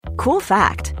Cool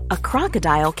fact, a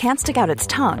crocodile can't stick out its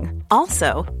tongue.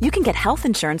 Also, you can get health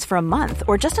insurance for a month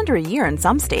or just under a year in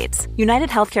some states. United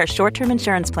Healthcare short-term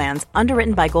insurance plans,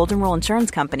 underwritten by Golden Rule Insurance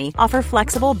Company, offer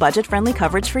flexible, budget-friendly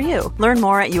coverage for you. Learn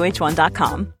more at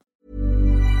uh1.com.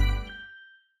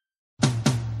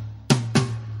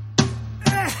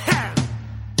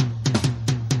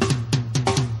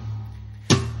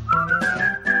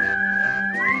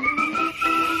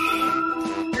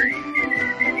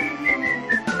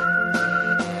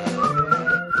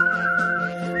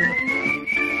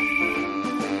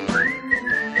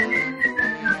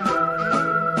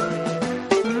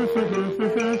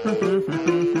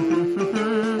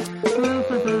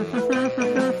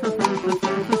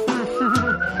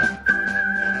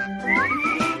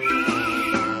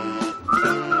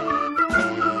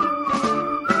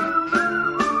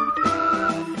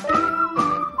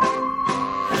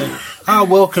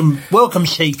 Welcome,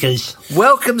 seekers.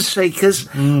 Welcome,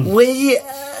 seekers. We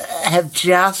have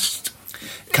just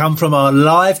come from our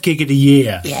live gig of the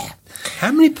year. Yeah.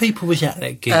 How many people was at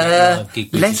that gig? Live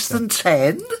gig less than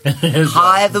 10,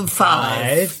 higher than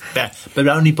 5. But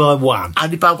only by one.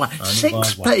 Only by one.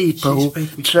 Six people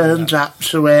turned up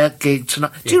to our gig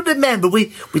tonight. Yeah. Do you remember,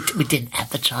 we didn't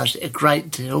advertise it a great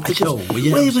deal because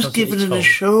we was given an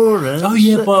assurance. Oh,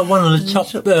 yeah, by one of the top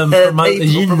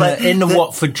promoters in the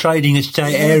Watford trading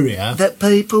estate area. That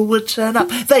people would turn up.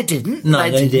 They didn't. No,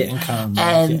 they didn't come.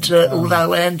 And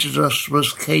although Angelos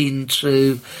was keen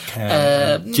to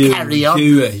carry on,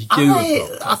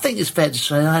 I think it's fair to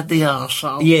say I had the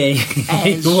arsehole. Yeah.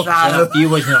 You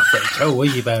wasn't up for it at all,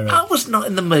 was you, Barry? I was not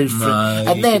in the mood for it.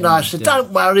 And then I said,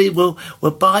 don't worry, we'll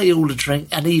buy you all a drink.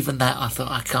 And even that, I thought,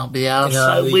 I can't be arsed.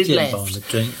 So we left. Buy the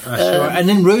drink. Right. And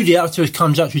then Rudy afterwards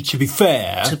comes up to be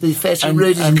fair. So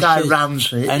Rudy's guy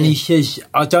runs it. And he says,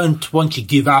 I don't want to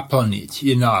give up on it,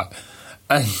 you know.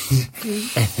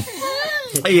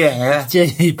 Yeah.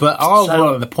 But I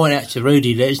want to point out to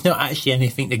Rudy that there's not actually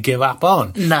anything to give up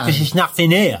on. No. Because there's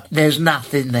nothing here. There's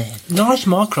nothing there. Nice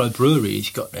microbrewery he's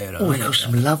got there, though. We've got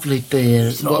some lovely beer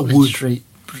at Watling Street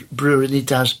Brewing. He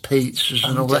does pizzas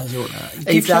and all that.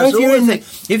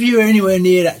 If you're anywhere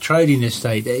near that trading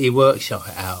estate that he works out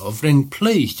of, then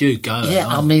please do go. Yeah,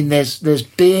 I mean, there's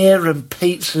beer and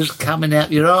pizzas coming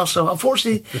out your arse. So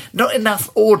unfortunately, not enough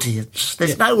audience.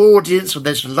 There's no audience, and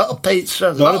there's a lot of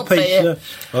pizza, a lot of beer,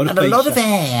 and a lot of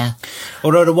air.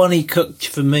 Although the one he cooked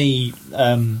for me,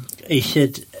 he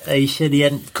said he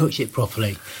hadn't cooked it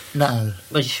properly. No.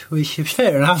 Which is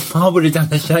fair enough. I would have done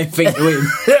the same thing to him.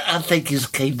 I think he's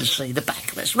keen to see the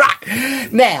back of us. Right.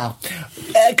 Now,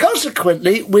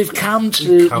 consequently, we've come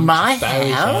to my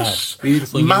house.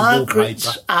 Beautiful.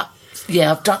 Margaret's up.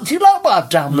 Yeah, I've done. Do you like what I've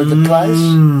done with the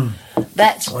place?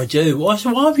 I do. Why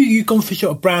have you gone for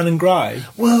sort of brown and grey?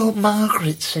 Well,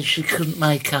 Margaret said she couldn't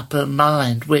make up her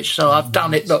mind, so I've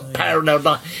done it, look, parallel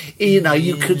line. You know,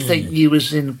 you could think you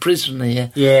was in prison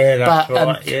here. Yeah, that's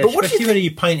right. Yeah. But especially when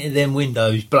you painted them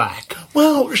windows black.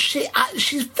 Well, she's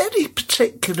very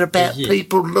particular about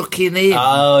people looking in.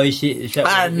 Oh, is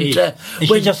that and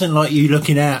she doesn't like you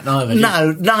looking out, neither.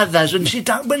 No, neither does. And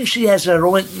when she has her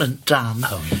ointment done,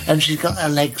 and she's got her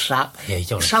legs up,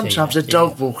 sometimes the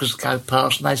dog walkers go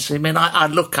past and they see me, and I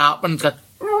look up and go.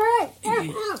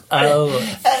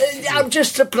 I'm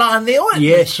just applying the ointment.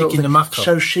 Yeah, shaking the muck up.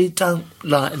 So she don't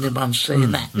like anyone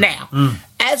seeing that. Now,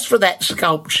 as for that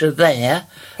sculpture there...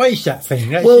 What is that thing?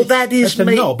 That's a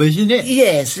knob, isn't it?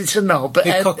 Yes, it's a knob.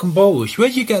 Big cock and balls.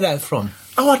 Where'd you get that from?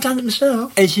 Oh, I done it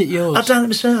myself. Is it yours? I done it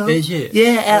myself. Is it?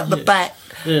 Yeah, out the back.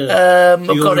 Yeah.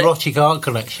 Your erotic art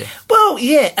collection. Well,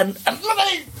 yeah, and look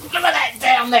at that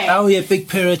down there. Oh, yeah, big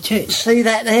pair of tits. See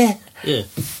that there? Yeah.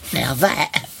 Now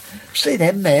that... See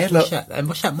them there, look.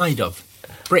 What's that made of?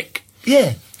 Brick?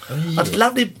 Yeah. A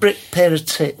lovely brick pair of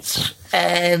tits.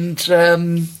 And,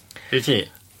 Is it?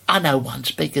 I know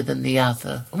one's bigger than the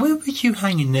other. Where would you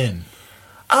hanging them?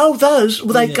 Oh, those?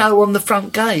 Well, they go on the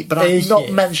front gate, but I've not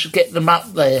managed to get them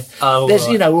up there. Oh, there's,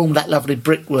 all that lovely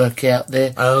brickwork out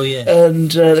there. Oh, yeah.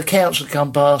 And the council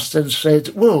come past and said,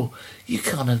 well, you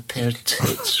can't have a pair of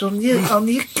tits on your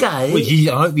gate. Well,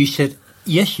 I hope you said...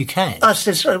 Yes, you can. I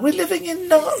said, sorry, we're living in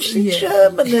Nazi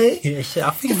Germany. Yes, I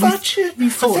think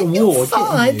you fought a war,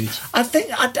 didn't you? I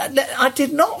think I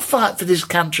did not fight for this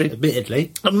country.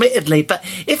 Admittedly, but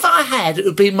if I had, it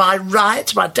would be my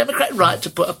right, my democratic right, to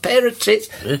put a pair of tits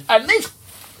and this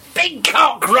big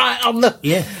cock right on the...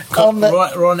 Yeah,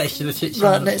 right next to the tits.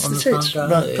 Right next to the tits.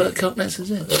 Right, put a cock next to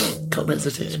the tits. Cock next to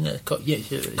the tits. Cock next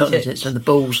to the tits, and the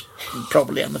balls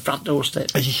probably on the front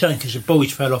doorstep. As you're saying, because the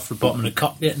balls fell off the bottom of the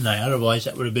cock, didn't they? Otherwise,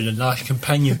 that would have been a nice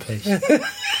companion piece. Well,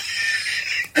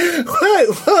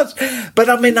 it was. But,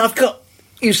 I mean, I've got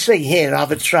You see here,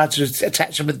 I've tried to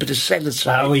attach them with a bit of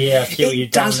sellotape. Oh yeah, I see what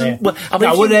you've done there. Well, I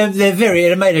mean,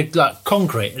 they're made of like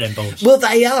concrete. Them balls. Well,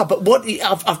 they are, but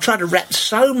I've tried to wrap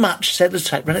so much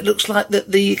sellotape, and it looks like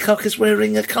that the cock is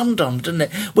wearing a condom, doesn't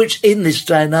it? Which in this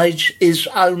day and age is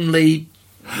only.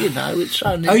 It's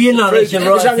only. Oh, that's the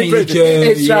right thing to do.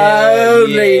 It's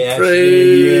only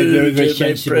prudent. Very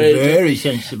sensible. Very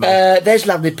sensible. There's a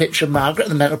lovely picture of Margaret on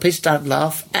the mantelpiece. Don't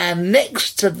laugh. And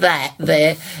next to that,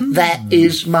 that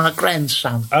is my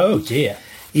grandson. Oh dear.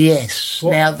 Yes.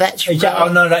 What? Now that's.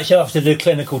 That's after the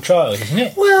clinical trials, isn't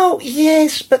it? Well,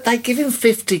 yes, but they give him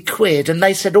 £50, and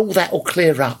they said all that will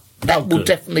clear up. That will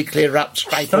definitely clear up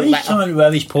straight all that. Trying to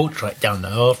have his portrait done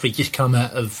though after he just come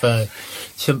out of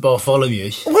St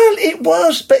Bartholomew's. Well, it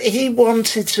was, but he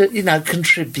wanted to,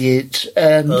 contribute,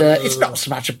 and it's not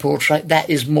so much a portrait. That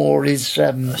is more his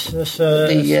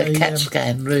CAT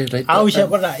scan, really. Oh, is that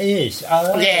what that is?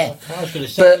 Yeah, I was going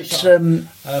to say,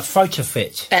 photo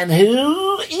fit. And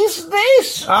who is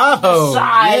this? Oh,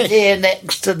 side here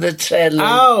next to the telly.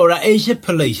 Oh, that is a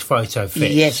police photo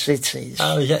fit. Yes, it is.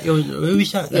 Oh, is that yours? Who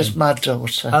is that? That's my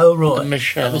daughter. Oh, right.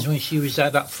 Michelle. That was when she was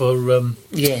up for.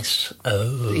 Yes.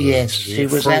 Oh. Yes, she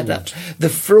was fraud. The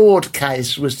fraud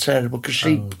case was terrible because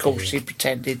she, of course, she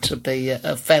pretended to be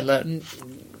a fella and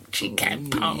she can't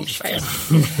pass that.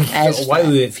 Got away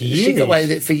with it for years. She got away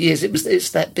with it for years.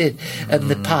 It's that bit and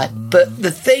the pipe. But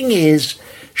the thing is,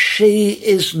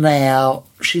 she's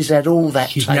had all that.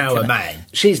 She's taken now a out. man.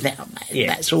 She's now a man. Yeah.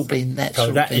 That's all been.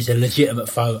 That is a legitimate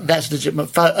photo. That's a legitimate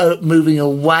photo. Moving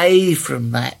away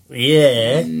from that.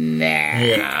 Yeah.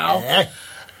 Now. Yeah.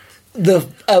 The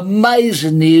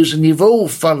amazing news, and you've all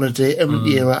followed it, haven't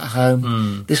you, at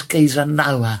home? This geezer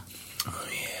Noah. Oh,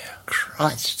 yeah.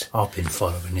 Christ. I've been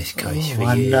following this case for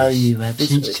I years. know you have.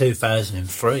 Since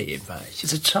 2003, in fact.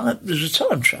 There's a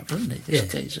time traveller, isn't he,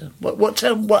 this geezer? What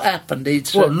happened?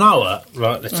 Noah,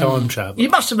 right, the time traveller. You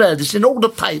must have heard this in all the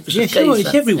papers. Yeah,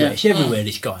 it's everywhere. Yeah. It's everywhere,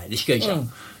 this geezer.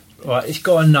 Right, this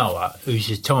guy Noah,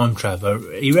 who's a time traveller,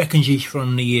 he reckons he's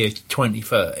from the year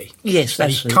 2030. Yes,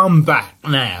 that's He's come back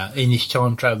now in this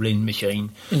time travelling machine,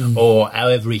 or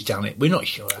however he's done it. We're not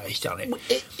sure how he's done it.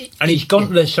 And he's gone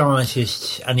to the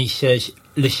scientists and he says,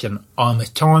 listen, I'm a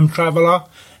time traveller.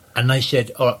 And they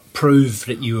said, all right, prove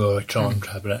that you are a time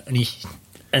traveller. And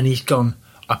he's gone,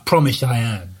 I promise I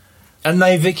am. And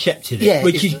they've accepted it,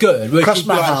 which is good. Which is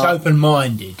like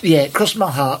open-minded. Yeah, it crossed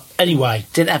my heart. Anyway.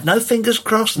 Didn't have no fingers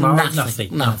crossed,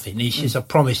 nothing. He says, I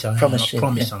promise I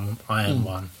am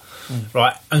one.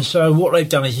 Right, and so what they've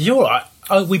done is, all right,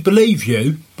 we believe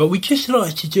you, but we just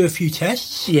like to do a few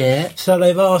tests. Yeah. So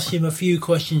they've asked him a few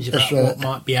questions about what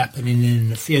might be happening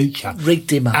in the future.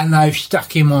 Rigged him up. And they've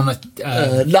stuck him on a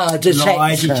lie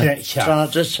detector.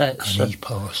 And he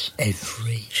passed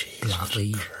every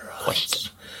bloody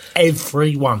question.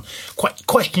 Everyone.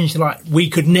 Questions like we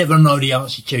could never know the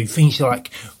answer to. Things like,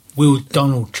 will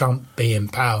Donald Trump be in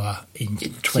power in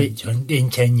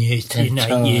 10 years, in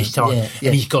 8 years' time? Yeah.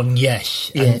 And he's gone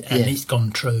yes, and it's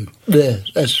gone true. Yeah,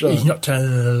 that's right. He's not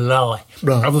telling a lie.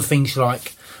 Right. Other things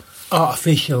like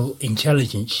artificial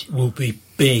intelligence will be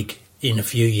big in a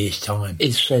few years' time.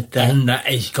 He said that. And that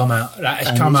has come out.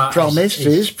 Promised.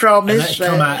 And that's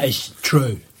come out as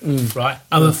true. Right.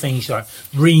 Other things like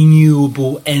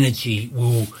renewable energy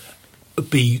will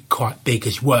be quite big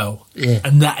as well. Yeah.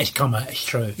 And that has come out as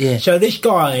true. Yeah. So this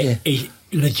guy is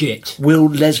legit. Will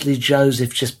Leslie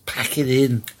Joseph just pack it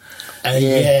in?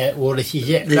 Well, this is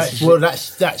it. That's. They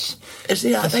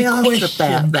asked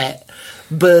about that.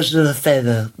 Birds of a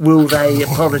feather. Will they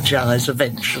apologise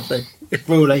eventually?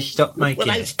 Will they stop making it?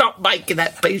 Will they stop making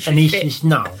that piece of shit? And he says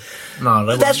no.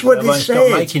 That's what he said.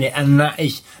 Stop making it, and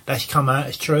that's come out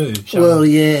as true. So well,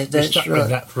 yeah, that's stuck right. With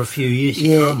that for a few years.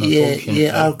 Yeah.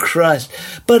 Oh Christ!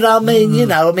 But I mean,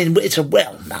 it's a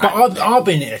well-known. But I've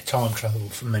been in a time travel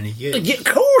for many years. Of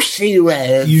course you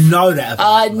have. You know that.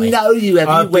 I know you have.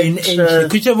 I've been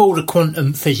because of all the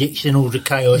quantum physics and all the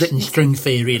chaos and string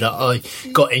theory that I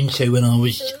got into when I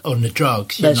was on the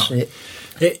drugs. That's it.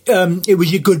 It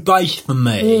was a good base for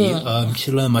me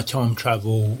to learn my time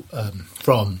travel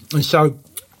from. And so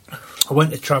I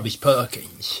went to Travis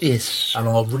Perkins. Yes. And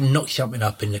I knocked something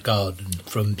up in the garden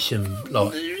from some,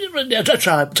 like...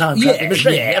 time travel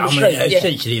machine.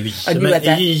 Essentially it was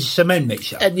a cement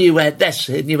mixer. And you had, that's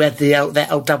it, and you had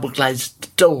that old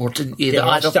double-glazed door, didn't you? Yeah,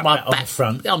 I stuck that on the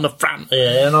front. On the front.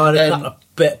 Yeah, and I had a couple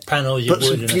of panels of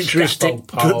wood and a scaffold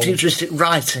pole. Futuristic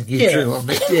writing you drew on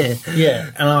it, Yeah,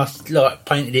 and I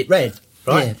painted it red,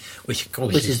 right? Yeah. Which of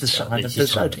course is the sign of the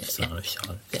zodiac. Time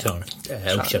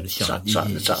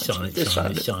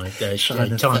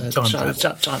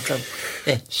travel.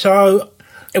 Yeah. So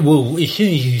Well, as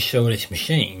soon as you saw this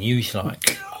machine, you was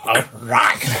like, "Oh,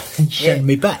 right, send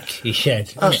me back." He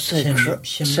said, I said,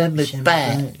 send me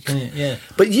back. Yeah.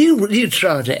 But you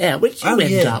tried it out. Where did you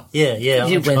end up? Yeah,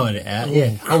 I tried it out.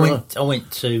 Yeah, Oh, I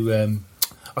went to.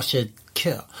 I said,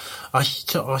 I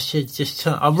said, just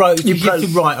turn. I wrote. You have to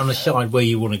write on the side where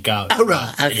you want to go. Oh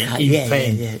right, okay, in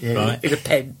pen, yeah. Right? In a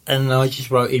pen. And I just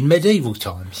wrote in medieval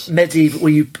times. Medieval. Well,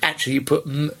 you put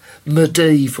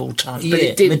medieval times, but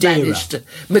it didn't manage to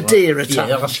Madeira times.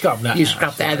 Yeah, I scrubbed that. You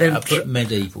scrubbed that. Then I put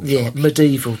medieval. Yeah, times.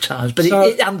 medieval times, but So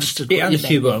it understood. It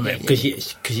understood what I meant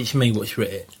because it's me what's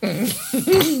written.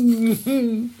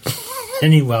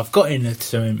 Anyway, I've got in the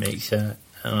time mixer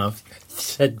and I've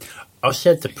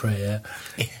said the prayer.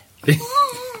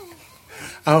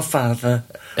 Our Father,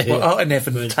 well, in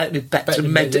heaven, take me back to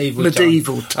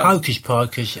medieval times. Hocus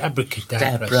pocus,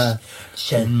 abracadabra,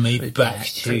 send me back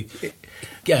to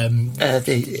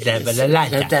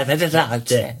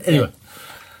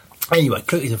Anyway,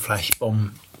 quickly the flash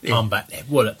bomb. I'm back there,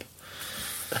 wallop.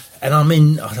 And I'm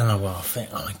in, I don't know where I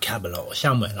think, I'm in Camelot or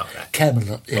somewhere like that.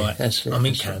 Camelot, yeah, right. that's it. I'm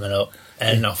in Camelot,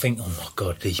 and I think, oh my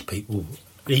God, these people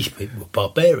are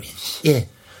barbarians. Yeah.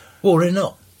 Well, they're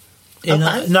not. You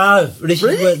know? This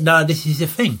is the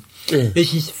thing. Yeah.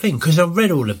 This is the thing, because I've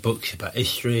read all the books about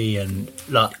history and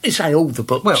like. You say all the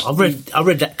books. Well, I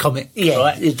read that comic. Yeah,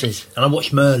 right? it is. And I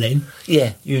watched Merlin.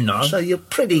 Yeah, you know. So you're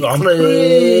pretty much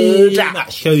clued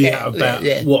up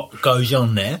about what goes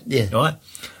on there. Yeah, right.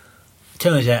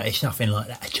 Turns out it's nothing like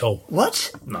that at all.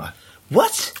 What? No.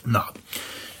 What? No.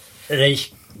 There's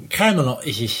Camelot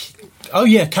is this. Oh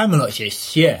yeah, Camelot is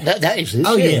this. Yeah, that is this.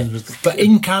 Oh yeah. But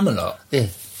in Camelot,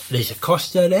 there's a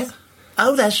Costa there.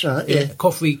 Oh, that's right. Yeah,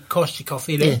 Costa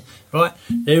coffee there. Yeah. Right.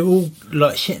 They're all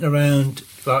like sitting around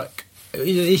like.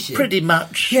 Pretty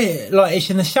much. Yeah, like it's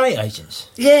an estate agents.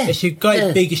 Yeah. It's a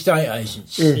great big estate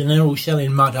agents. Yeah. And they're all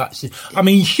selling mud huts. I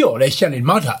mean, sure, they're selling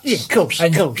mud huts. Yeah, of course.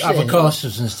 And other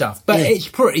castles and stuff. But it's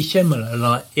pretty similar.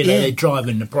 Like, you know, they're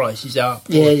driving the prices up.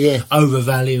 Yeah.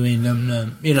 Overvaluing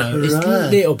them. You know, it's a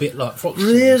little bit like Fox.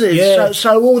 Really? Yeah.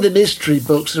 So all the mystery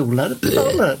books are all load of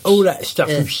bollocks. All that stuff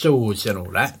from swords and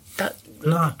all that.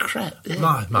 No. Crap. Yeah.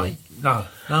 No, mate. No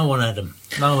one had them.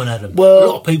 Well, a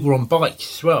lot of people were on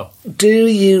bikes as well. Do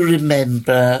you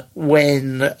remember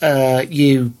when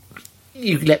you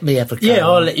let me have a go? Yeah,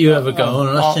 I'll let you have a go,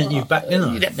 and I sent you back, didn't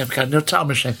I? You let me have a go. No time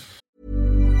machine.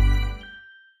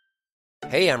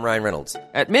 Hey, I'm Ryan Reynolds.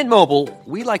 At Mint Mobile,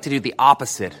 we like to do the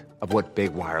opposite of what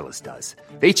Big Wireless does.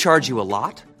 They charge you a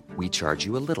lot. We charge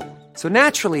you a little. So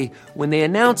naturally, when they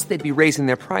announced they'd be raising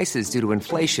their prices due to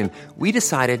inflation, we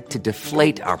decided to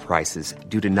deflate our prices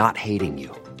due to not hating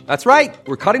you. That's right.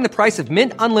 We're cutting the price of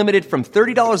Mint Unlimited from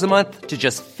 $30 a month to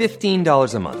just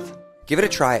 $15 a month. Give it a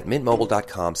try at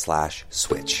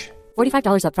mintmobile.com/switch.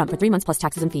 $45 up front for 3 months plus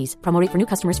taxes and fees. Promo rate for new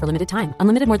customers for limited time.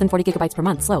 Unlimited more than 40 gigabytes per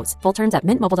month. Slows full terms at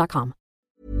mintmobile.com.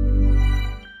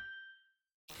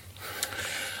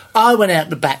 I went out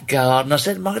in the back garden. I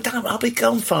said, I'll be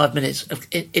gone 5 minutes.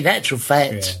 In actual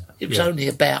fact, it was only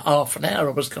about half an hour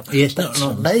I was gone. Yes, but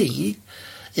to me,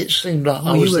 it seemed like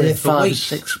I was there 5 or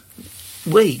 6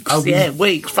 weeks.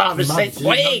 Weeks, 5 or 6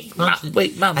 weeks. Months.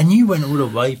 And you went all the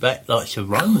way back like to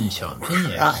Roman times,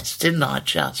 didn't you? Christ, didn't I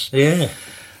just? Yeah.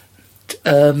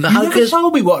 You never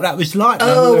told me what that was like.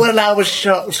 Oh, well, I was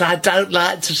shocked. So I don't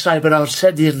like to say, but I'll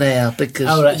tell you now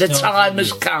because the time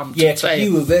has come. Yeah,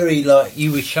 you were very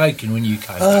you were shaking when you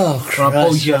came back. I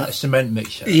pulled you out a cement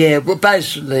mixer. Yeah, well,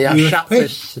 basically, I shut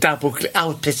the double. I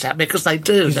would piss at me because they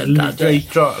do.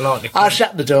 I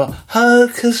shut the door.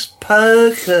 Hocus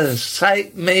pocus,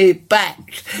 take me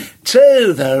back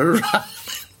to the Roman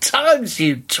times,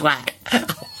 you twat.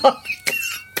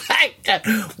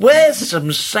 Wear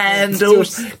some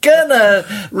sandals. Gonna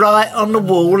write on the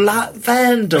wall like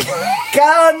Vandal.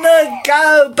 Gonna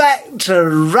go back to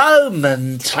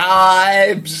Roman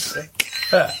times.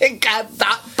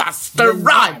 Buster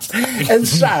Rhymes. And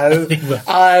so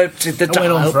I did the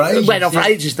went on for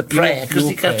ages the prayer because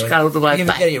you have to go all the way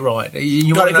back. Get it right.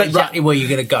 You got to know exactly where you're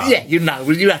going to go. Yeah, you know.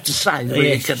 Well, you have to say where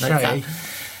you're going to go.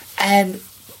 And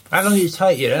how long did it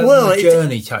take you? How long did the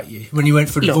journey take you when you went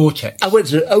through the vortex? I went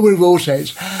through the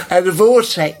vortex. And the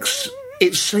vortex,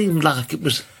 it seemed like it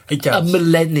was a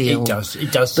millennial.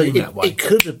 It does seem that way. It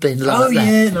could have been like that. Oh,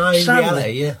 yeah, no, in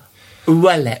reality, yeah.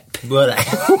 Wallop.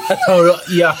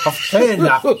 Yeah, I've turned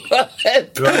up.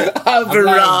 I've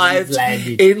arrived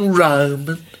in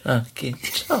Rome. Okay.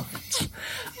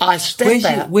 I stepped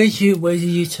out. Where did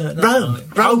you turn up? Rome.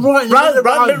 Oh, right.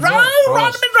 Rome.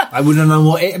 I wouldn't know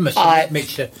what it is.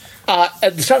 Mixture.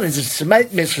 And something's a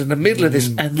cement mixture in the middle of this,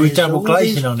 and with double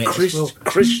glazing on it.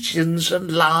 Christians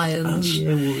and lions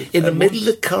in the middle of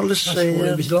the Colosseum. That's what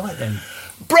it was like then.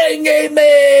 Bring him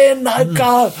in! I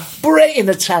go, bring in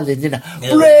Italian, you know.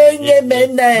 Bring him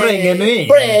in there. Bring him in.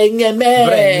 Bring him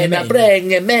in.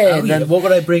 Bring him in. Oh, yeah. What were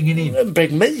they bringing in?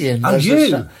 Bring me in. Oh,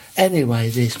 you? Anyway,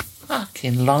 this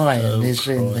fucking lion is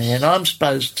in there, and I'm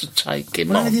supposed to take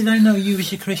him on. How did they know you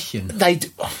was a Christian? They do.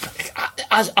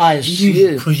 I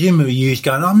assume. Presumably you was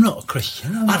going, I'm not a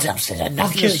Christian. I don't say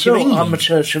nothing at all. I'm a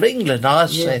Church of England, I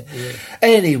said. Yeah.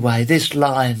 Anyway, this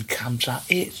lion comes up.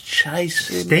 It's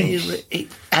chasing me. It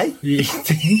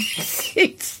stinks.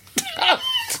 It's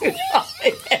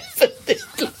this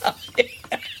lion.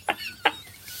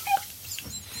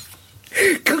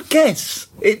 Good guess.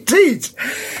 It did.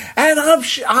 And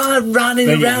I'm running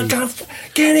around.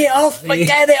 Get it off me,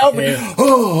 get it off me. Yeah.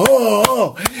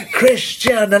 Oh,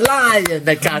 Christian, a lion.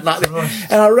 They're going like that.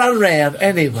 And I run around.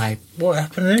 Anyway. What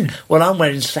happened then? Well, I'm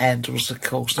wearing sandals, of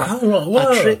course. I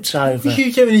tripped over. What were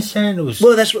you doing in sandals?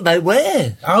 Well, that's what they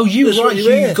wear. Oh, you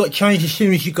got changed as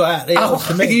soon as you got out there.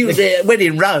 When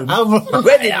in Rome.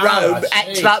 When in Rome,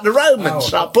 act like the Romans.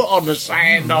 So I put on the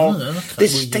sandal.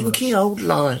 This stinky old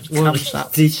lion comes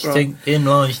up. Them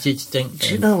lions did stink.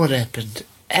 Do you know what happened?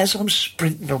 As I'm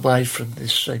sprinting away from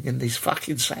this thing in these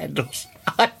fucking sandals,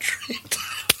 I tripped.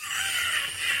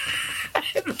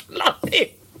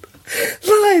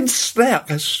 Lion snout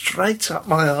goes straight up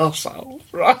my arsehole,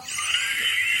 right?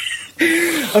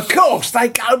 Of course, they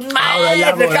go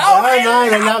mad. They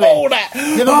love all that.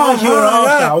 Never mind your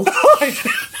arsehole.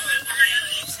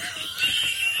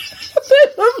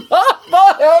 Never mind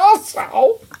my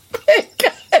arsehole.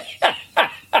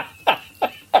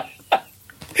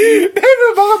 Never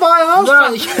mind my arsehole. No.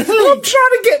 I'm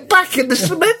trying to get back in the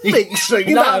cement mixer,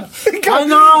 you know. I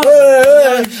know.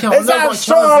 His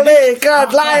arsehole,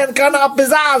 God, lion gone up his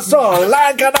arsehole.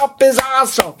 Lion gone up his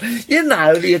arsehole. You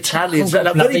know, the Italians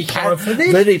are very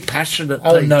passionate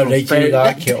people. Oh, no, they do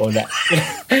like it or that.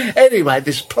 Anyway,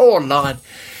 this poor lion,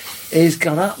 he's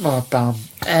gone up my bum.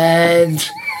 And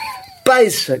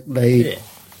basically... Yeah.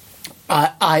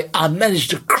 I managed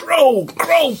to crawl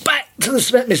back to the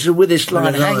cement mixer with this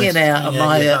line hanging out of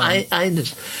my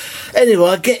anus. Anyway,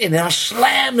 I get in there, I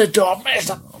slam the door,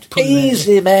 ease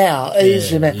him out.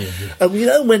 Yeah. And you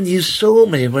know when you saw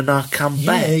me when I come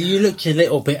back? Yeah, you looked a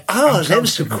little bit I was ever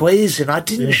so queasing. I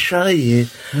didn't show you.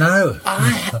 No.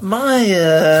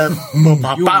 My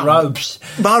robes.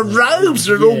 My robes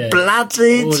are all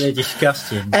blooded. Oh, they're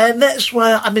disgusting. And that's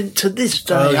why, I mean, to this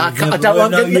day, I'll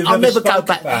never go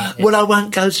back. Well, I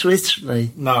won't go to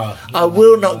Italy. No. I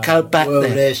will not go back there. Well,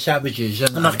 they're savages,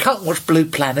 aren't they? And I can't watch Blue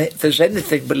Planet if there's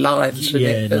anything but lions in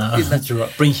it. No, that's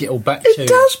right. Brings it all back It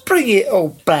does bring it all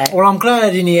back. Well, I'm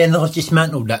glad in the end I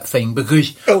dismantled that thing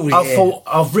because I thought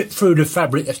I've ripped through the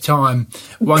fabric of time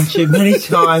one too many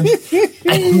times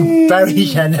and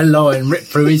Barry's and the lion ripped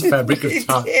through his fabric of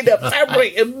time. In the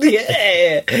fabric of the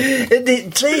air. And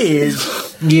it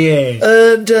is. Yeah.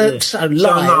 And so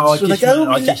lions,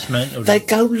 they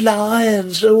go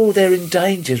lions, they're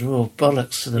endangered. Oh,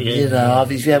 bollocks to them, you know.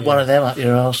 If you had one of them up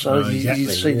your arsehole, you'd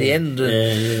see the end of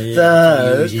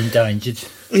those. He was endangered.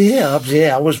 Yeah,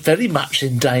 I was very much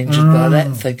endangered by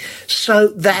that thing. So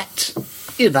that,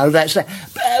 you know, that's that.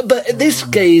 But this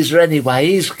geezer,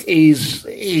 anyway,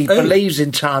 he believes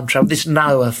in time travel. This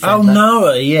Noah fella. Oh,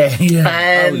 Noah, yeah.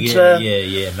 And,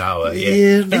 Noah,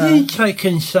 yeah. Has he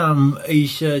taken some?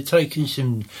 He's taken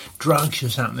some drugs or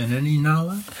something, hasn't he,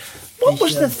 Noah? What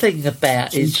was the thing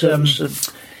about in terms of?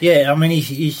 Yeah, I mean,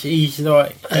 he's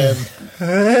like.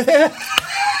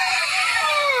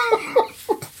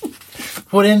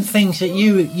 Well, them things that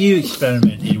you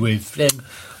experimented with,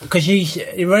 because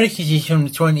he reckons he's from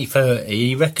 2030.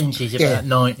 He reckons he's about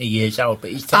 90 years old, but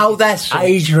he's taking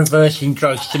age-reversing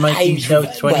drugs to make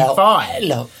himself 25. Well,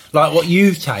 look, like what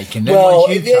you've taken.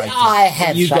 Well, you've taken. I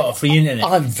have. You got off the internet.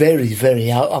 I'm very, very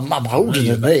old. I'm older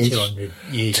than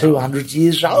this. 200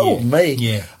 years old. Me.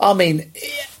 Yeah. I mean,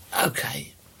 okay.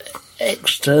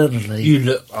 Externally, you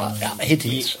look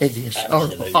hideous,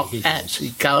 absolutely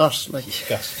ghastly,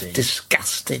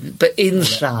 disgusting. But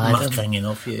inside, muck hanging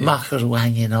off you, muck all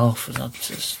hanging off, and I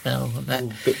just smell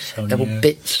that. There were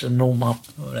bits and all that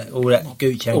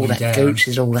gooch hanging down. All that gooch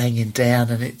is all hanging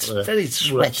down, and it's very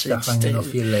sweaty, hanging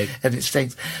off your leg, and it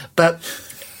stinks. But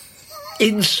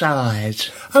inside,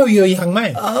 you're a young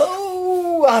man.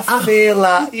 I feel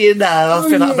like, I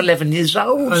feel like I'm 11 years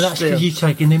old. Oh, that's because you've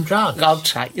taken them drugs. I've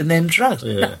taken them drugs.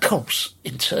 Yeah. Now, of course,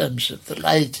 in terms of the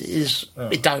ladies,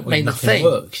 it don't mean a thing.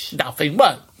 Works. Nothing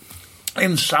works.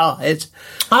 inside.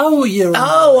 Oh, you're...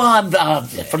 Oh, I'm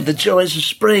from the joys of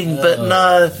spring, but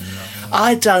no.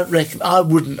 I don't reckon. I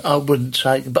wouldn't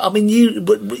take them. But I mean,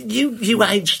 you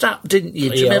aged up, didn't you?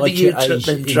 Do you remember you took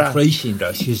them drugs? Increasing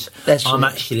drugs, because I'm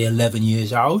actually 11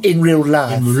 years old. In real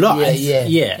life. In real life,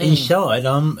 yeah. Inside,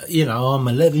 I'm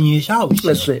 11 years old.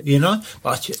 That's it. You know, but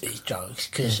I took these drugs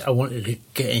because I wanted to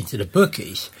get into the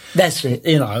bookies. That's it.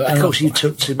 You know, of course, you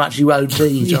took too much. You OD'd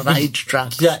on age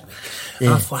drugs. Exactly. Yeah.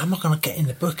 And I thought, how am I going to get in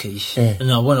the bookies? Yeah.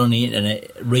 And I went on the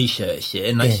internet, researched it,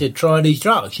 and they said, try these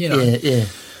drugs. You know. Yeah.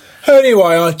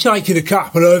 Anyway, I'd taken a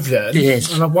couple of them,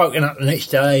 yes. and I've woken up the next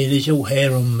day, and there's all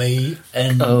hair on me,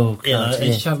 and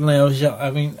and suddenly I was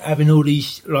having all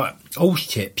these like horse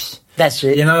tips. That's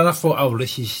it. You know, and I thought, oh,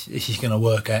 this is going to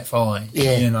work out fine.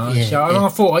 Yeah. You know, and I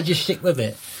thought I'd just stick with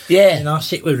it. Yeah. And I'll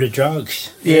stick with the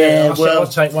drugs. Yeah. I'll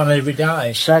take one every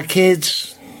day. So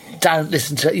kids, don't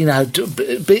listen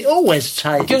to be always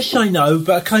take. Just say no,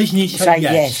 but occasionally say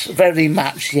yes. Very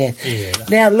much. Yeah.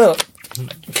 Now look.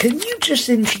 Can you just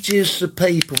introduce the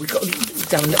people?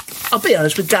 I'll be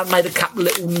honest, we've made a couple of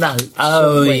little notes.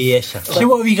 Oh, yes. So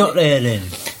what have you got there then?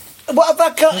 What have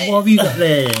I got? What have you got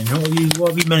there then? What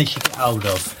have you managed to get hold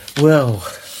of? Well,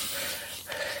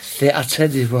 I'll tell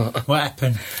you what. What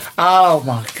happened? Oh,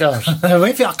 my gosh.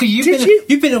 Because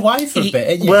you've been away for a bit,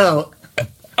 haven't you? Well,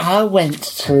 I've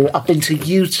been to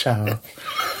Utah.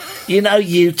 You know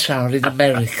Utah in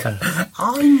America.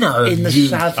 I know in the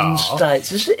southern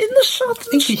states. Is it in the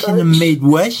southern states? It's in the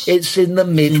Midwest. It's in the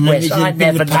Midwest. I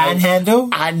never know. Panhandle?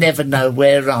 I never know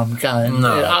where I'm going.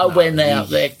 No, I went out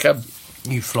there.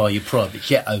 You fly your private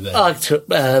jet over there. I took,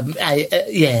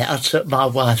 I took my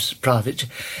wife's private jet.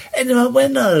 Anyway, I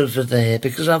went over there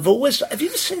because Have you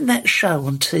ever seen that show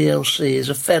on TLC? There's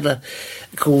a fella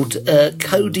called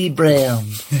Cody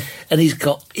Brown, and he's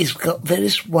got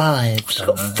various wives. He's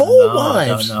got four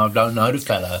wives. I don't know the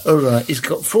fella. All right, he's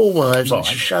got 4 wives. Right.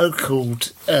 It's a show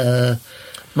called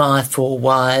My 4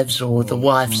 Wives, or The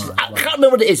Wives. I can't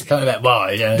remember what it is. Something about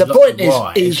wives. The point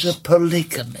is, he's a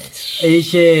polygamist.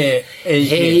 Is it?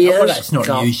 Well, that's not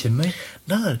news to me.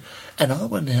 No. And I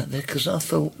went out there because I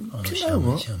thought, do you know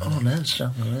what? I'll have some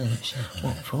of this.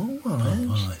 What, 4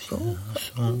 wives? 4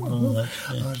 wives?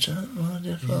 I don't mind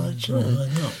if I do.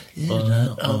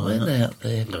 I went out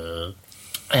there.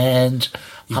 And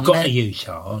You've got to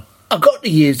Utah. I've got to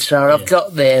Utah, I've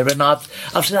got there, and I've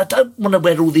said I don't want to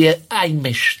wear all the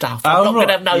Amish stuff. I'm not going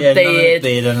to have no beard,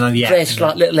 dressed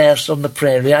like Little House on the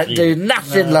Prairie. I don't do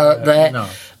nothing like that. No.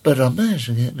 But I managed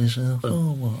to get myself 4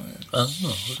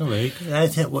 wives. Very good.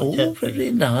 How's that worked out?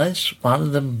 Very nice. One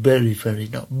of them very, very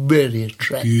not very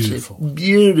attractive.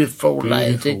 Beautiful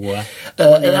lady.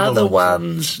 And other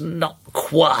ones not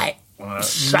quite.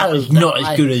 So not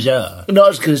as good as her. Not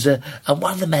as good as her. And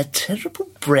one of them had terrible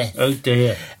breath. Oh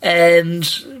dear. And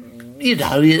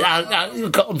I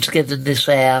got them together in this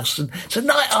house, and so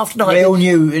night after night. They all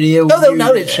knew. They all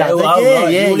know each other.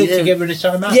 You all lived together in the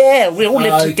same house. Yeah, we all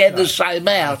lived together in the same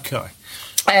house. Okay.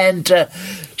 And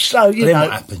so then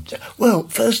what happened? Well,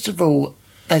 first of all,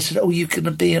 they said, "Oh, you're going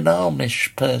to be an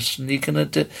Amish person. You're going to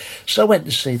do." So I went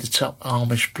to see the top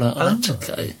Amish bloke. I had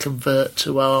to convert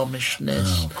to Amishness.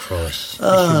 Oh Christ!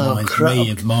 This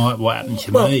reminds me of what happened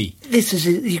to me. This is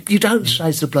it. You don't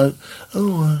say to the bloke,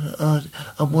 "Oh,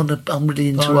 I'm really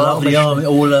into Amish."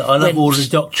 I love all the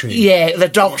doctrine. Yeah, the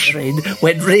doctrine.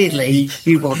 When really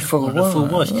you want 4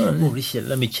 wives. Listen,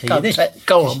 let me tell you this.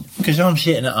 Go on. Because I'm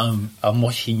sitting at home, I'm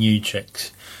watching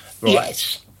Utrecht, right?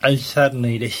 Yes. And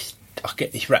suddenly I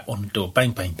get this rap on the door, bang,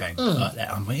 bang, bang, like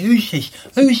that. I'm like, who's this?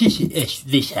 Who's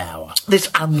this hour? This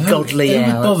ungodly hour.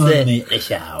 Who bothering me at this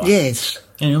hour? Yes.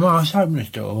 And I was opening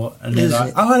the door, and they're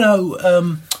like, "Oh,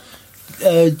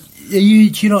 hello, do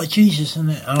you like Jesus?"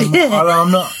 And I'm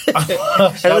not.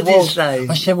 What did you say?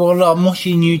 I said, "Well, I'm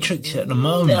watching new tricks at the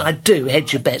moment." Yeah, I do,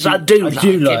 hedge your bets. I do like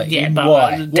him. Yeah,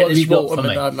 why? What have you got for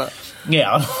me?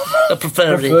 I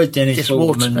prefer Dennis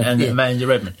Waterman and Amanda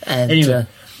Redmond. Anyway.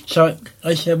 So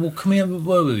I said, "Well, can we have a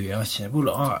word with you?" I said, "Well,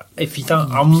 look, if you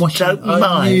don't, I'm watching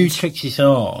new tricks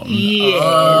on."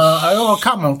 Yes.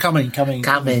 Come in. Yeah,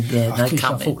 come in. I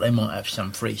thought they might have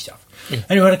some free stuff. Yeah.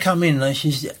 Anyway, they come in and they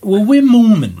says, "Well, we're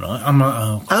Mormon, right?" I'm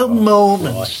like, "Oh,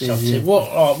 Mormons." So I said,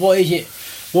 "What is it?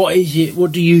 What is it?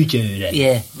 What do you do then?"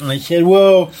 Yeah. And they said,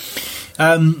 "Well,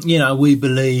 we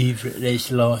believe that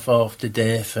there's life after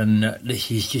death, and this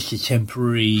is just a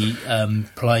temporary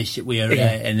place that we are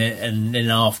at, and then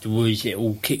afterwards it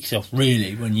all kicks off.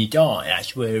 Really, when you die,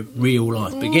 that's where real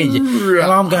life begins." And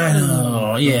I'm going,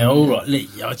 "Oh, yeah, all right.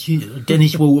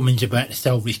 Dennis Waterman's about to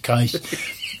solve this case,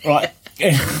 right?"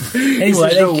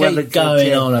 Anyway, they keep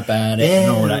going on about it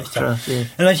and all that stuff.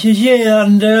 And I says,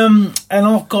 and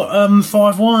I've got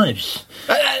 5 wives.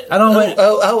 And I went,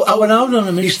 I went, hold on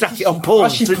a minute. You stuck it on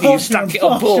pause, didn't you? You stuck it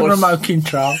on pause. The remote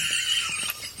control.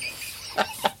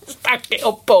 Stuck it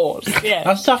on pause, yeah.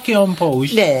 I stuck it on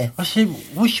pause. Yeah. I said,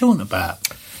 what's you on about?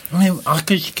 I mean,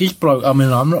 this bloke, I'm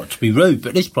not to be rude,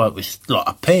 but this bloke was like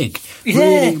a pig.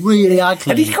 Yeah. Really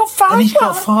ugly. And he's got 5 wives. And he's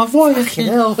got 5 wives. I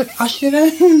said,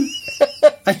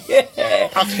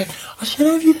 I said,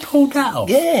 have you pulled that off?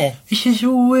 Yeah. He says,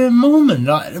 well, we're Mormon.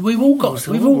 Like, we've all got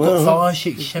 5,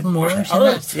 6, 7 wives.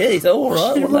 Yeah, it's all right.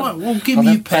 I said, right, well, give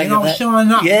me your pen, I'll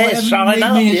sign up. Yeah, sign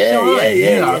up.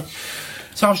 Yeah.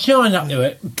 So I've signed up to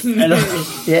it. And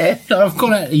I've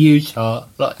gone out to Utah.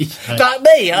 Like me,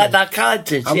 I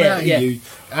can't.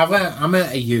 I'm out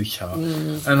of Utah,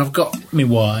 and I've got my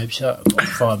wives. I've got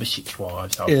 5 or 6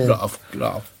 wives. I've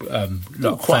found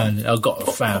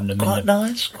them. Quite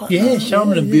nice. Some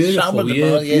of them beautiful.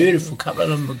 Beautiful. Couple of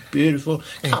them are beautiful.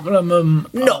 Couple of them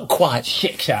not quite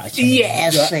 6 out of 10.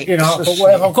 Yeah, 6. You know, but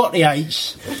whatever, I've got the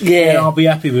 8s. Yeah, I'll be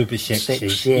happy with the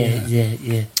 6s.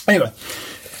 Yeah. Anyway.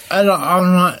 And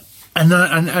I'm like, and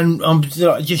I'm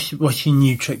like just watching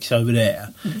new tricks over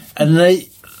there, and they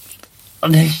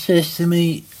says to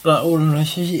me like all of them,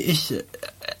 says it's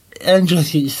Angela,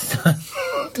 it's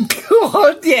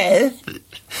God, yeah.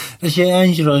 They say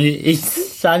Angela,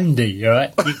 it's Sunday,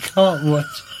 right? You can't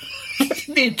watch.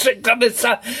 You tricked on the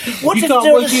Sunday. What did you do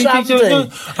on a Sunday?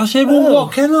 I said, well,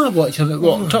 what can I watch on it?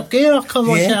 What, Top Gear? I can't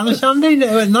watch that on a Sunday.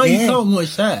 They went, no, you can't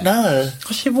watch that. No.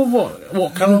 I said, well,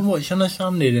 what can I watch on a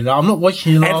Sunday then? I'm not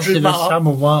watching Last of the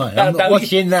Summer Wine. I'm not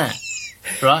watching that.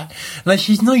 Right? And they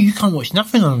says, no, you can't watch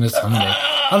nothing on a Sunday.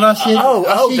 And I said,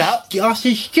 I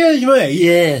said, excuse me.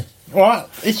 Yeah. Right,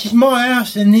 this is my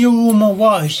house and you're all my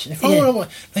wives. If I want to watch,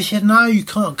 they said, no, you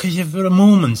can't because of the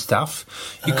Mormon stuff.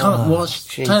 You can't watch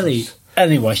telly.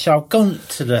 Anyway, so I've gone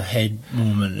to the head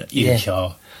Mormon at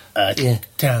Utah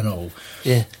town hall.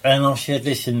 Yeah. And I said,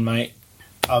 listen, mate,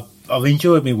 I've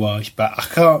enjoyed my wives, but I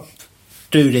can't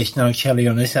do this no telly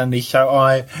on a Sunday, so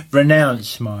I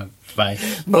renounce my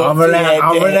faith. I'm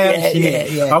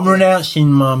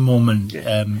renouncing my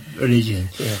Mormon religion,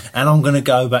 and I'm going to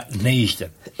go back to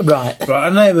Eastern. Right.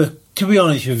 And they were, to be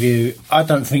honest with you, I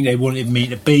don't think they wanted me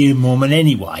to be a Mormon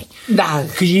anyway. No.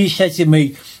 Because you said to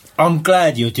me, I'm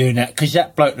glad you're doing that, because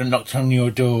that bloke that knocked on your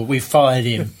door, we fired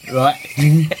him, right?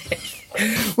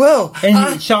 Well,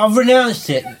 so I've renounced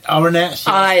it. And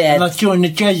I joined the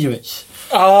Jesuits.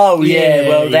 Oh,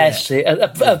 yeah, that's it.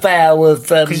 A vow of...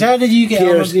 Because how did you get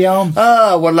on with the Amish?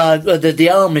 Oh, well, the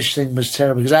Amish thing was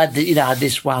terrible, because I had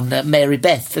this one, Mary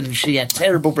Beth, and she had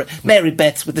terrible breath. Mary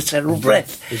Beth with the terrible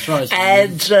breath. That's right.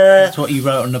 And... that's what you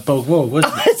wrote on the bog wall,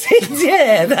 wasn't it?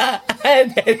 Yeah,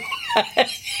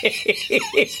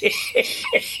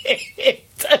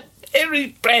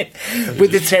 Mary Beth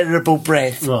with the terrible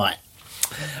breath. Right.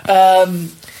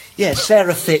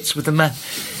 Sarah Fitz with the man.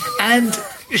 And...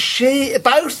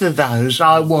 both of those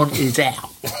I wanted out.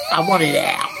 I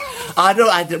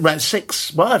had about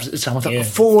 6 wives at the time. I thought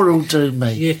 4 will do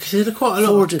me. Yeah, because there's quite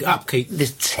a lot of upkeep.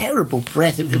 This terrible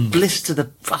breath. It would blister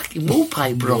the fucking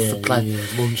wallpaper off the place. Yeah,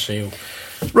 Ron Seal.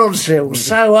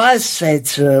 So I said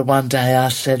to her one day, I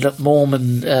said, look,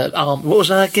 Mormon, what was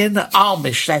I again?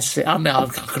 Amish, that's it. I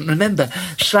couldn't remember.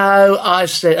 So I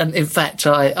said, and in fact,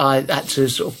 I had to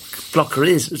sort of block her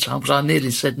ears at the time because I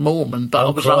nearly said Mormon, but I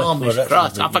was Amish. Well,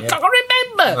 Christ, I can't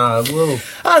remember.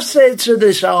 I said to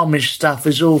this Amish stuff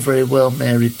is all very well,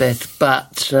 Mary Beth,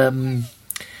 but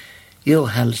your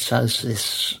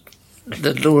halitosis,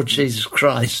 the Lord Jesus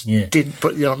Christ, didn't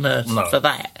put you on earth for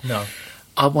that. No.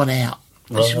 I want out.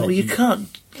 I said, well, you can't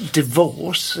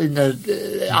divorce in the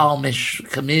Amish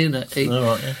community.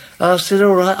 I said,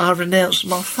 all right, I renounce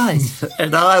my faith.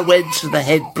 And I went to the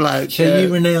head bloke. So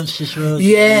you renounced as well?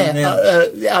 Yeah,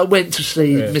 I went to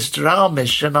see Mr.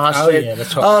 Amish, and I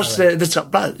said, the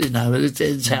top bloke, in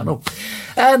town hall.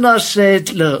 And I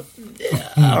said, look,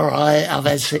 all right, I've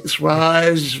had 6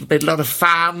 wives, it's been a lot of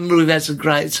fun, we've had some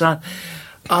great time.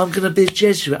 I'm going to be a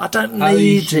Jesuit. I don't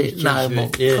need it no more.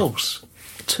 Of course.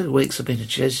 2 weeks I've been a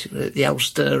Jesuit, the old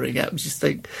stirring up, just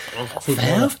think,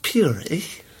 vow of purity,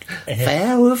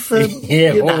 vow of... all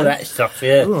that stuff,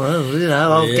 Well,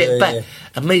 I'll get back.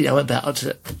 And me, I went back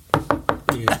to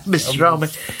Mr. Army.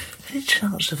 Any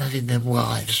chance of having them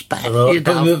wives back?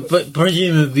 But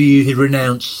presumably you had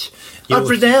renounced I've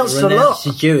renounced a lot.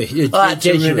 The Jewish. I had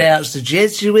to renounce the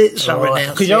Jesuits. I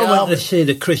renounced because I went to see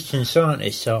the Christian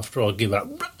Scientists after I give up.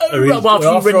 After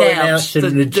you renounced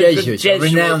the Jesuits, I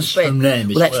renounced from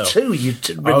them as well. That's two you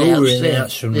renounced. I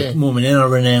renounced from the woman, then I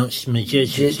renounced from the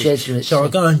Jesuits. So I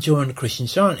go and join the Christian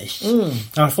Scientists. And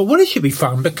I thought, well, this should be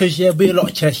fun because there'll be a lot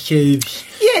of test tubes.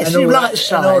 Yes, you like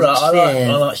science.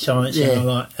 I like science and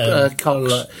I like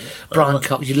Cox. Brian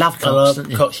Cox. You love Cox, don't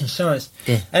you? Cox and science.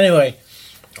 Yeah. Anyway,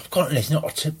 I've got there's not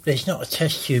a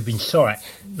test tube in sight.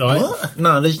 Right? What?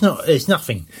 No, there's not. There's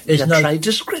nothing. There's no trade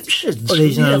descriptions.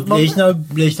 Well,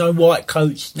 there's no white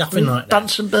coats. Nothing like that.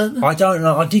 Bunsen burner. I don't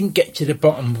know. I didn't get to the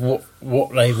bottom of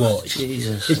what they was.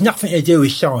 Jesus. It's nothing to do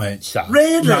with science, though.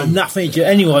 Really? No, nothing to do.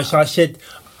 Anyway, so I said,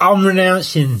 I'm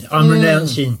renouncing.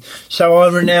 So I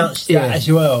renounced that as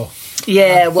well.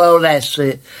 Yeah, well, that's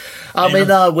it. I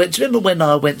mean, I went. Do you remember when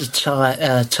I went to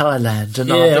Thailand and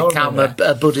I became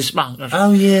a Buddhist monk?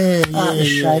 Oh yeah, I had to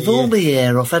shave all my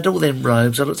hair off. I had all them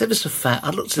robes. I looked ever so fat.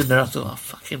 I looked in the mirror. I thought, I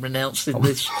fucking renouncing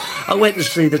this. I went to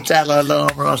see the Dalai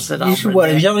Lama. I said, it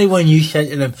was only when you said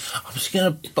to them,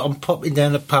 I'm popping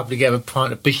down the pub to get a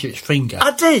pint of Bishop's Finger.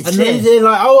 I did. And then they're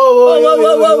like,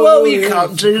 whoa, you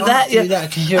can't do that. And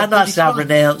I said, I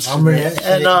renounced.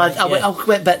 And I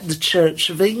went back to the Church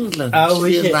of England. Oh,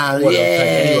 is it?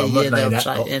 Yeah. They'll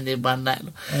take anyone that.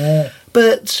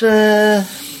 But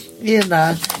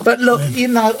but look,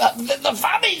 the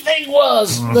funny thing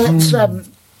was that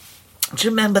do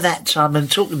you remember that time? I'm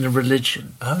talking of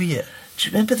religion. Oh yeah. Do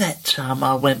you remember that time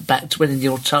I went in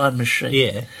your time machine?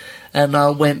 Yeah. And I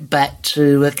went back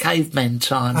to caveman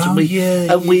times, and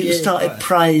we started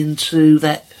praying to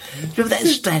that. Remember that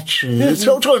statue? It's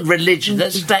not talking religion.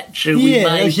 That statue we made.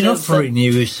 Yeah, it was an offering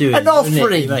you were doing. An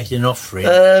offering. You made an offering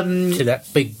to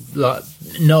that big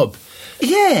knob.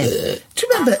 Yeah. Do you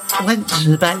remember? I went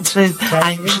back to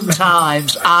ancient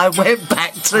times. I went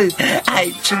back to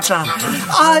ancient times.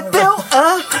 I built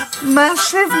a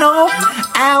massive knob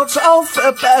out of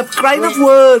a grain of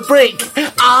wood brick.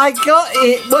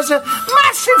 It was a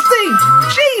massive thing.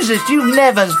 Jesus, you've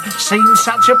never seen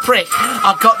such a prick.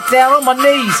 I got down on my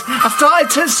knees. I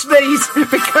started to sneeze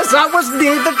because I was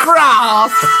near the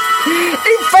grass.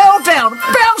 He fell down,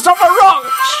 bounced off a rock,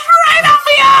 straight up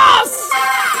my ass.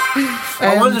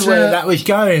 I wondered where that was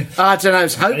going. I don't know,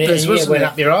 it's hopeless, wasn't it? Went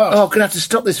up your arse. Oh, I'm going to have to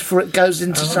stop this before it goes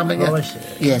into something else.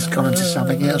 Yeah, it's gone into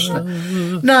something else.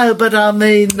 No, but I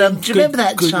mean, do you remember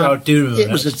that time? I do remember it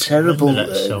was a terrible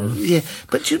song. Yeah,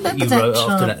 but do you remember you that wrote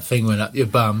time? After that thing went up your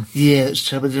bum. Yeah, it's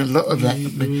terrible. There's a lot of that.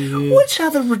 Which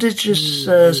other religious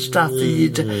stuff did you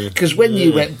do? Because when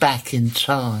you went back in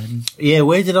time... Yeah,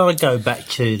 where did I go back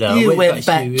to, though? You went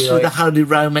back to the Holy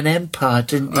Roman Empire,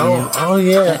 didn't you? Oh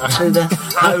yeah. Back to the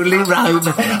Holy Roman...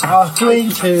 I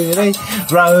went to the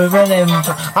Roman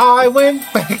Empire. I went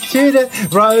back to the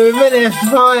Roman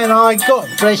Empire and I got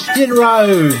dressed in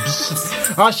robes.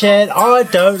 I said, I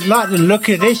don't like the look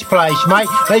of this place, mate.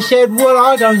 They said, well,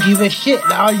 I don't give a shit.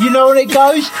 You know when it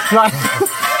goes? Like...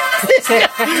 Ended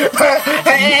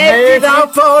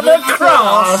up on a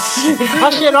cross. I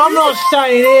said, I'm not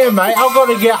staying here, mate. I've got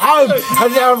to get home.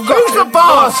 And I've got Who's the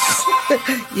boss?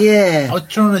 Yeah. I was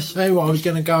trying to say what I was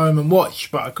going to go home and watch,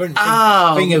 but I couldn't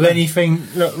think of anything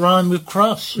that rhymed with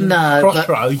cross.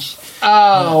 Crossroads.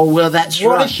 Well, that's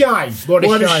what right. A shame. What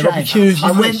a shame.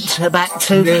 I went back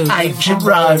to ancient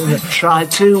Rome,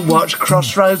 tried to watch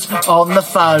Crossroads on the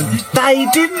phone. They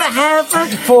didn't have a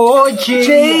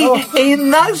 4G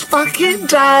in those fucking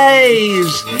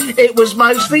days. It was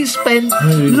mostly spent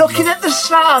looking at the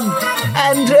sun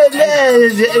and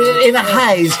in a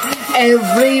haze.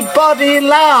 Everybody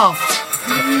laughed.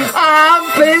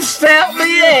 I'm pissed out my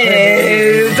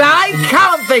head. I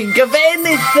can't think of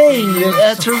anything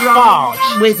to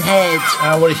write with head.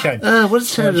 What a shame. What a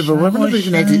terrible. I wonder if we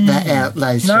can edit that out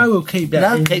later. No, we'll keep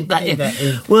that in. Keep that in.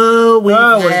 Well,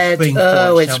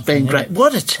 it's been great.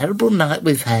 What a terrible night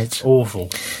we've had. Awful.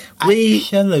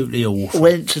 Absolutely awful.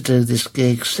 Went to do this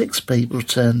gig. 6 people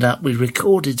turned up. We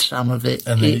recorded some of it.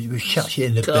 And then we shut it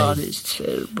in the God, bin. it's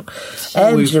terrible.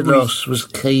 Angelos was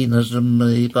keener than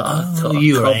me, but I got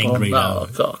you were angry though.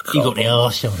 You got the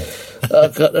arse on it. I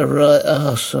got the right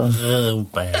arse on. Oh,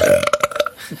 bad.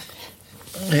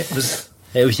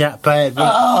 It was that bad.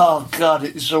 Oh God,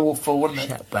 it's awful, wasn't it?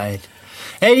 That bad.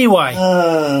 Anyway,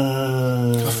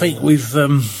 I think we've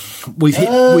hit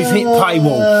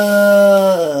paywall.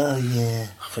 Yeah.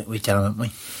 I think we're done, haven't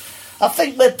we? I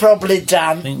think we're probably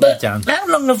done. I think we're done. How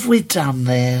long have we done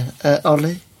there,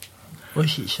 Ollie? What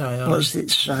does it say on What does it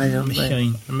say on the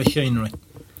machine? The machinery.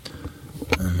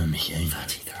 The machine.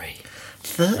 33.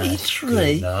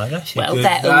 33? No, that's well, good.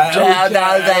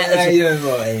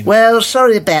 Well,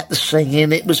 sorry about the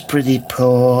singing. It was pretty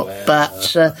poor,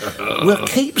 but we'll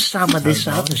keep some of this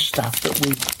other stuff that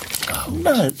we.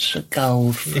 Notes of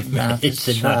gold from It's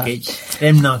the nuggets.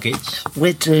 Them nuggets.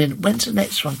 We're doing. When's the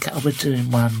next one? We're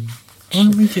doing one.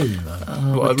 What are we doing,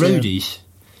 mate? What, Rudy's?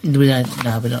 We don't.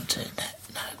 No, we're not doing that.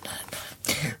 No.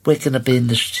 We're going to be in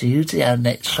the studio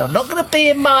next time. Not going to be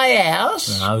in my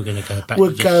house. No, we're going to go back to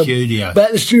the studio. Back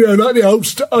to the studio like the old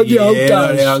days. The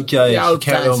old days.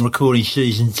 Carry on recording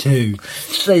season 2.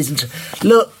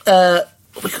 Look,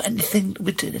 we got anything?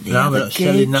 We're doing any other gigs?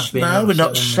 Selling nothing. No, we're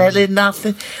not selling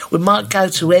nothing. We might go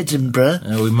to Edinburgh.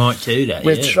 We might do that.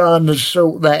 We're trying to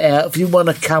sort that out. If you want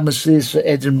to come and see us at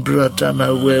Edinburgh, I don't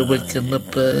know where we're going to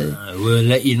be. We'll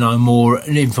let you know more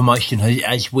information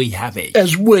as we have it.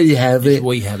 As we have it.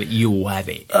 You'll have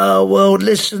it. Oh, well,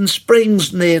 listen,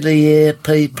 spring's nearly here,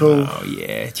 people. Oh,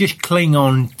 yeah. Just cling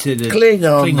on to Cling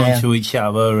on to each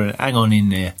other and hang on in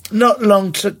there. Not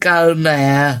long to go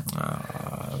now.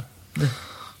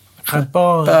 Okay,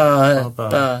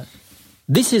 bye.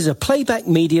 This is a Playback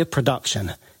Media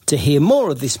production. To hear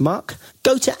more of this muck,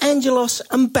 go to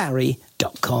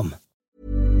angelosandbarry.com.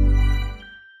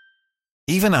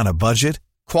 Even on a budget,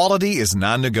 quality is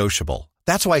non-negotiable.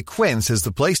 That's why Quince is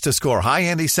the place to score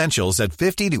high-end essentials at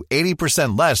 50 to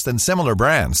 80% less than similar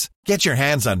brands. Get your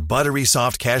hands on buttery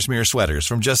soft cashmere sweaters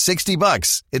from just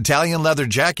 $60, Italian leather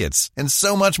jackets, and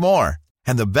so much more.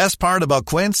 And the best part about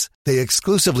Quince, they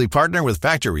exclusively partner with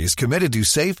factories committed to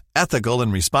safe, ethical,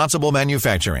 and responsible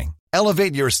manufacturing.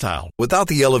 Elevate your style without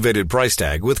the elevated price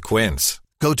tag with Quince.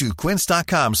 Go to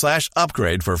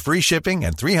quince.com/upgrade for free shipping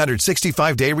and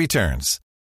 365-day returns.